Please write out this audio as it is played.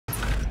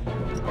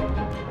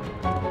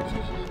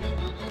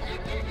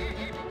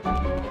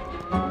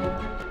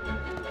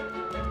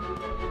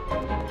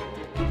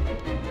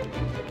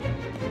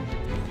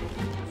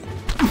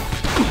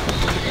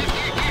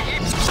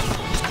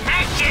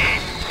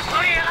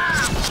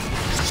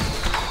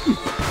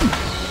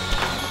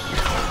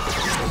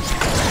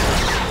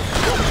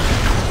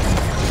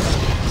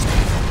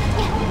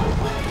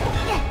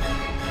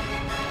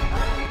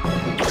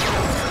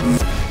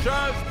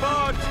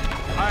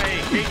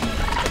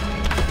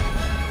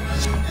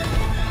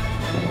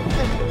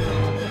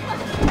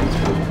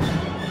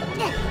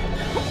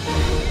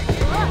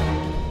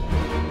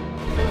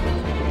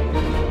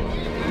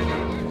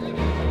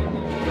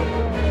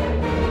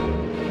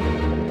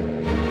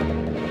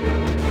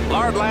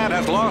Lad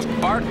has lost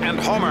Bart and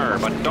Homer,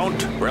 but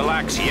don't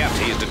relax yet.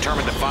 He's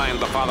determined to find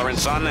the father and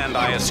son, and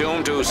I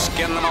assume to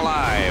skin them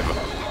alive.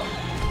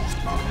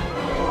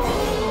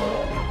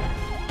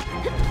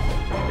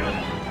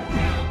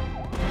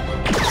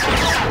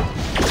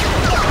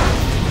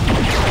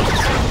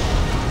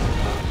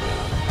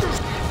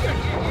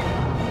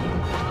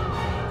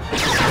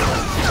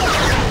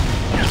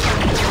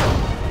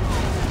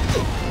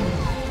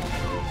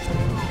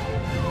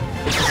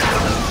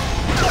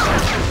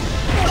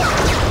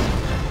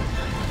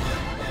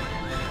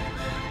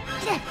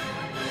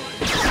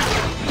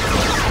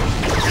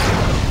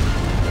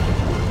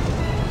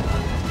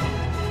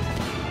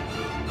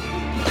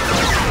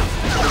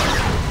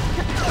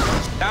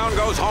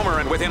 Homer,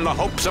 and with him the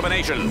hopes of a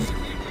nation.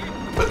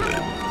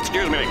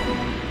 Excuse me.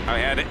 I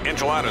had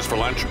enchiladas for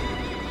lunch.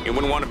 You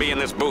wouldn't want to be in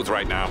this booth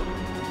right now.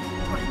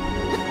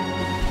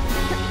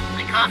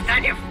 I coughed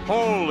on you.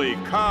 Holy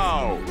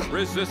cow!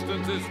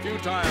 Resistance is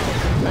futile.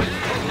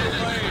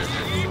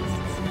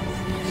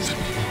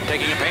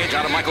 Taking a page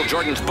out of Michael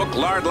Jordan's book,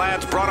 Lard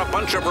Lads brought a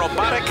bunch of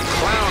robotic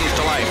clowns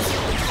to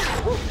life.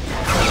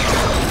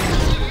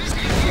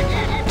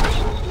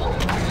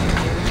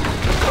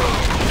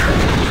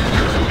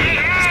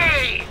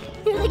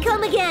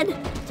 Come again.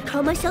 To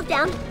calm myself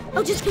down,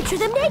 I'll just picture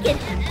them naked.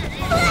 What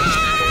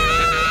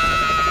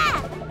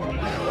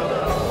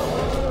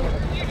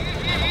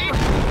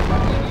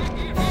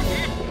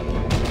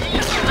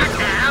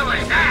the hell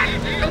was that?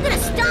 I'm gonna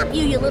stop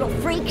you, you little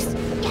freaks.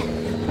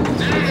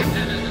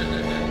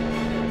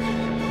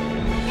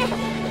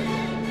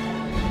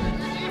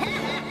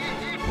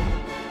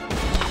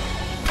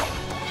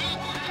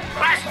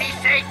 Rusty,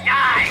 say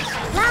die!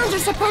 Clowns are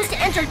supposed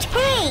to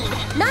entertain,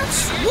 not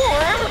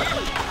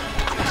swarm.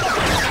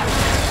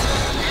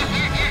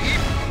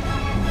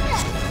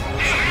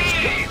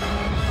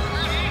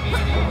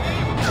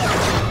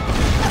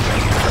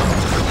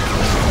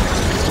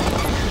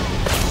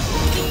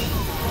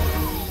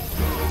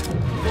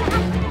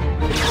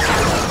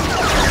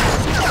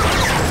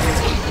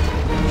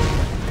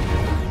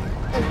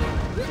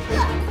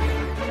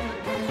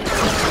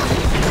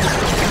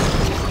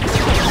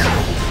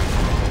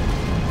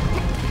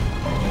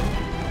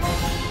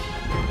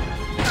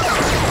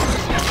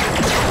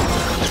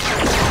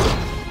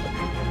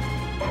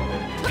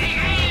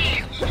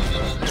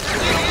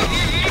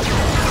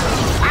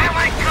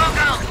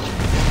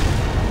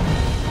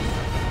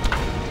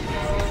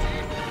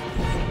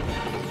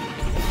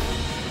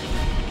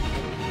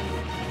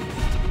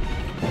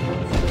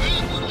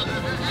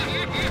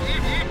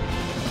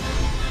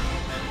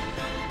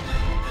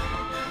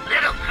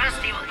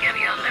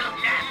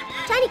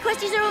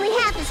 Crusties are only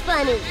half as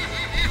funny.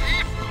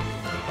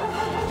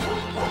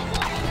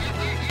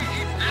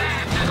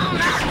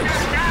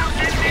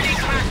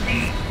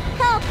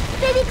 Help!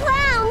 Baby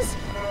clowns!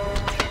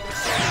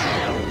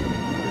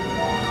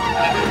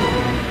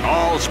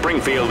 All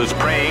Springfield is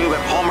praying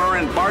that Homer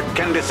and Bart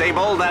can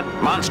disable that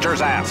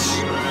monster's ass.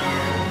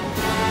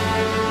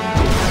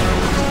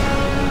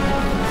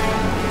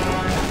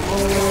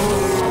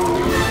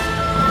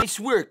 Nice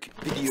work,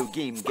 video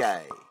game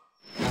guy.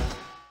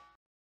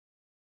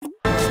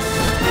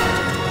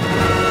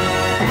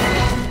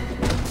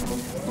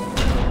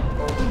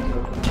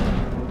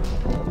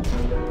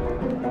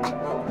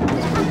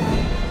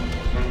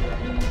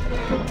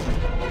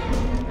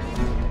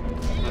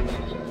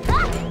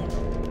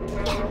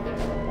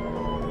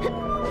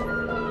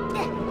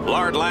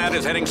 Lard Lad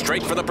is heading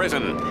straight for the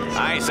prison.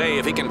 I say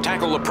if he can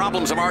tackle the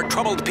problems of our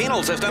troubled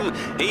penal system,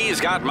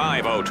 he's got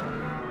my vote.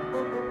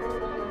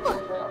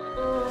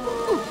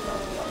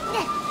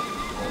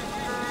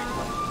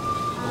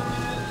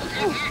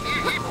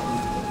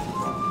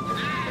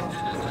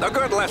 A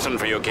good lesson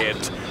for you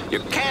kids. You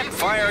can't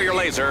fire your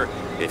laser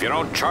if you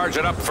don't charge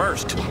it up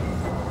first. Is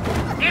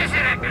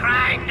it a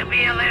crime to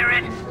be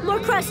illiterate? More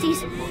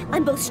Crusties.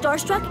 I'm both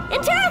starstruck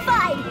and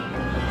terrified.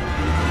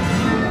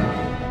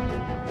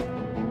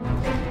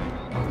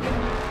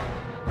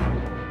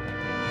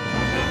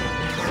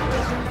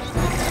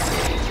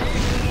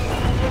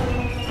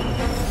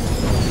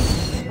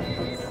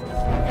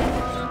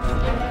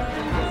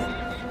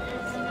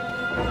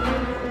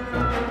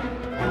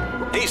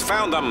 He's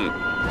found them.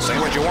 Say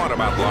what you want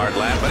about Lard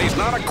Lad, but he's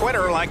not a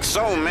quitter like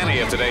so many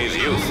of today's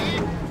youth.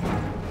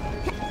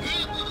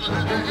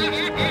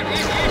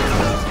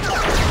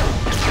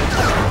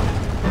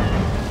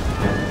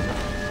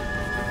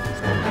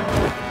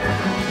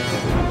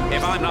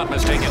 If I'm not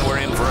mistaken, we're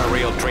in for a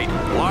real treat.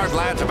 Lard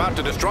Lad's about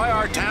to destroy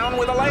our town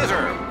with a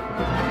laser.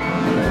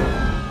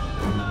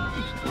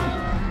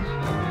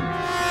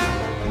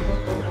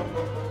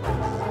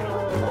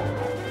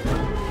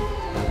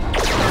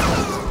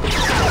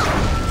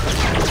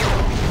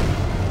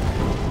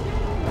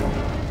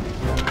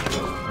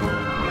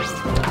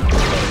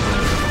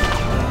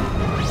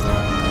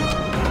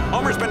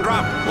 Homer's been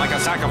dropped like a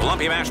sack of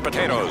lumpy mashed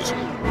potatoes.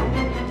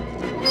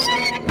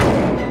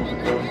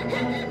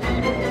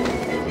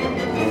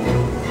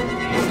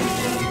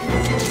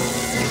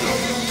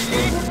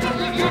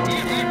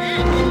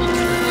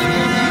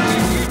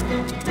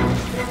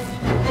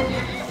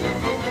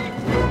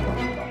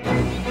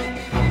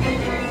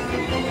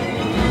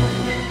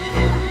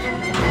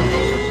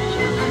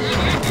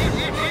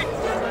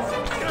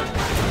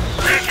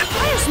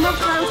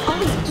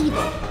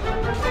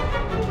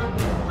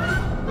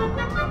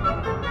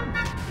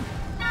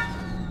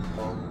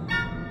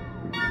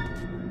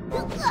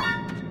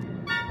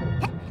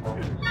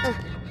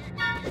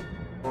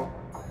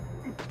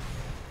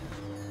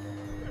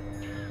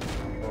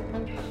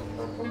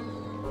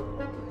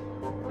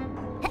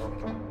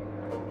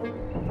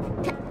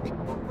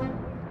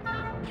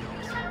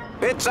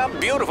 It's a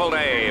beautiful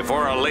day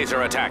for a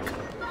laser attack.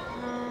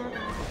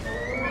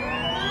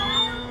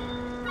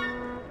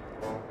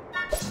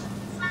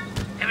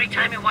 Every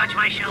time you watch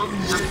my show,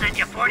 I'll send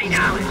you $40.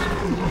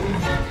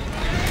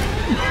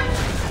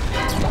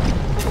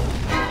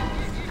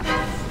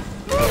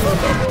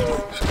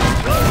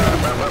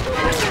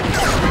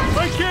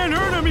 I can't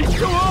hurt him! He's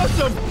so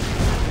awesome!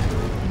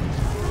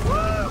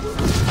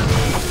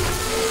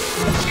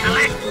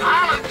 Collect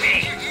all of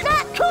me!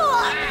 Not cool!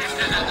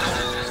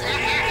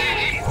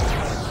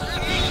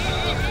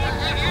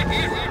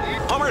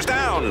 Homer's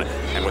down,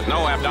 and with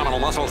no abdominal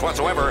muscles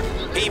whatsoever,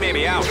 he may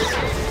be out.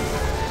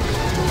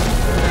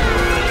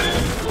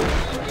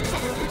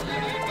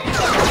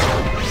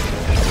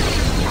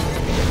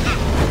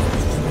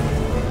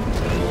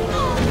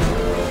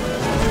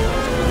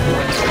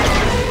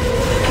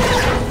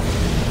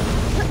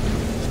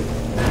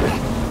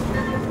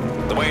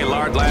 The way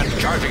Lard Lad's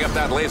charging up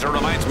that laser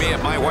reminds me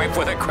of my wife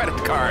with a credit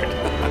card.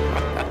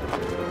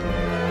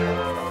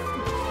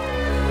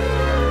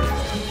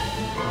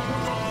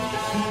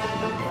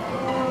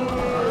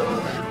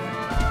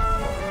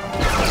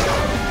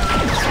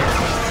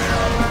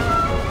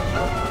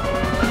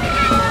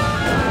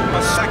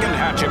 A second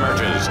hatch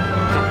emerges.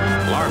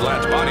 Lard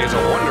Lad's body is a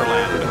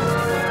wonderland.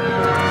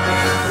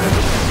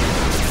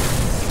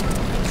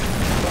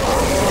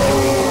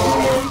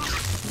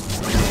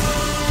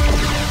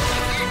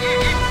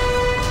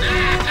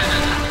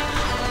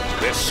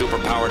 This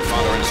superpowered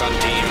father and son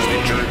team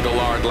injured the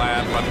Lard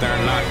Lad, but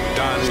they're not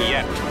done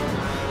yet.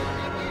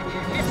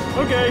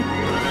 Okay.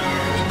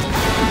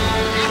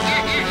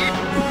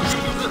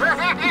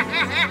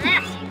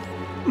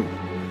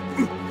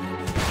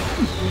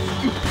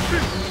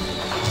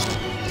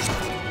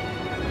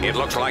 It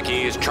looks like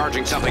he's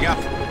charging something up.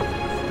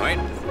 Wait,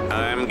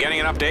 I'm getting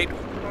an update.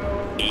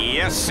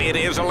 Yes, it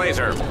is a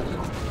laser.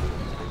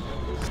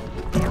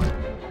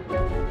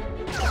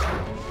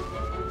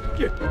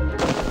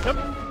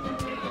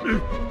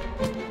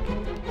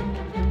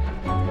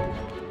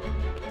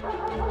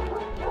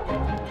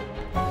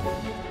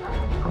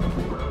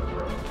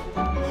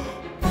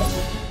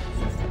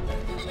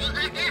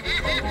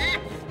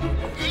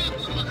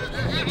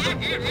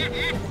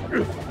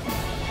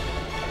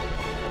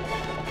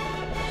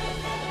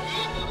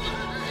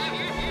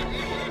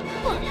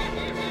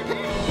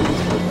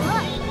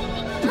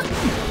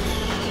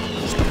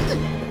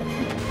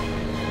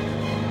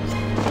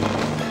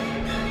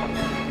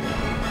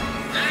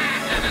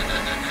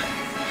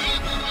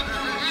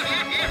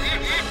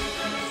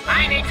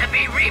 I need to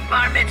be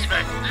re-bar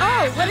mitzvah.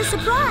 Oh, what a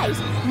surprise!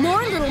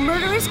 More little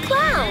murderous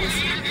clowns!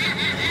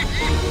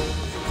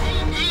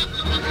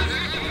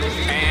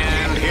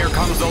 And here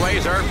comes the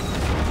laser.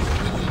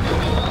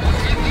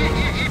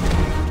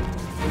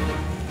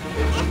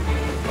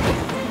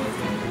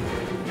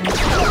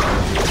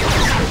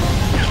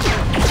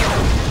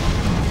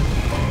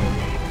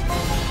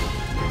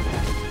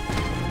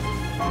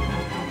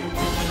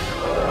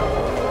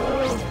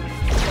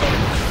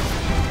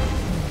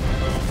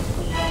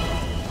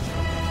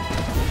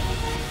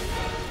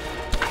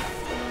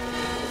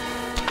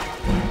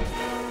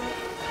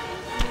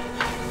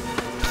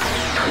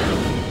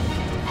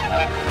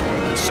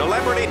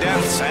 Celebrity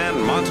deaths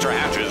and monster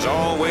hatches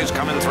always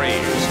come in threes.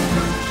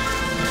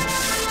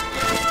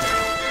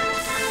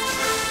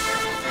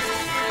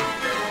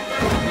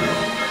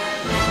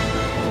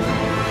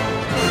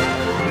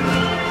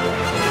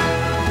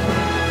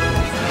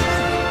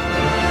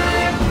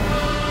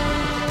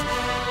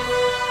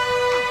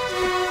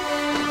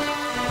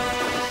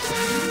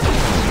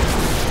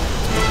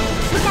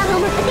 Look out,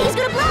 Homer! I think he's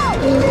gonna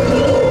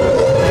blow!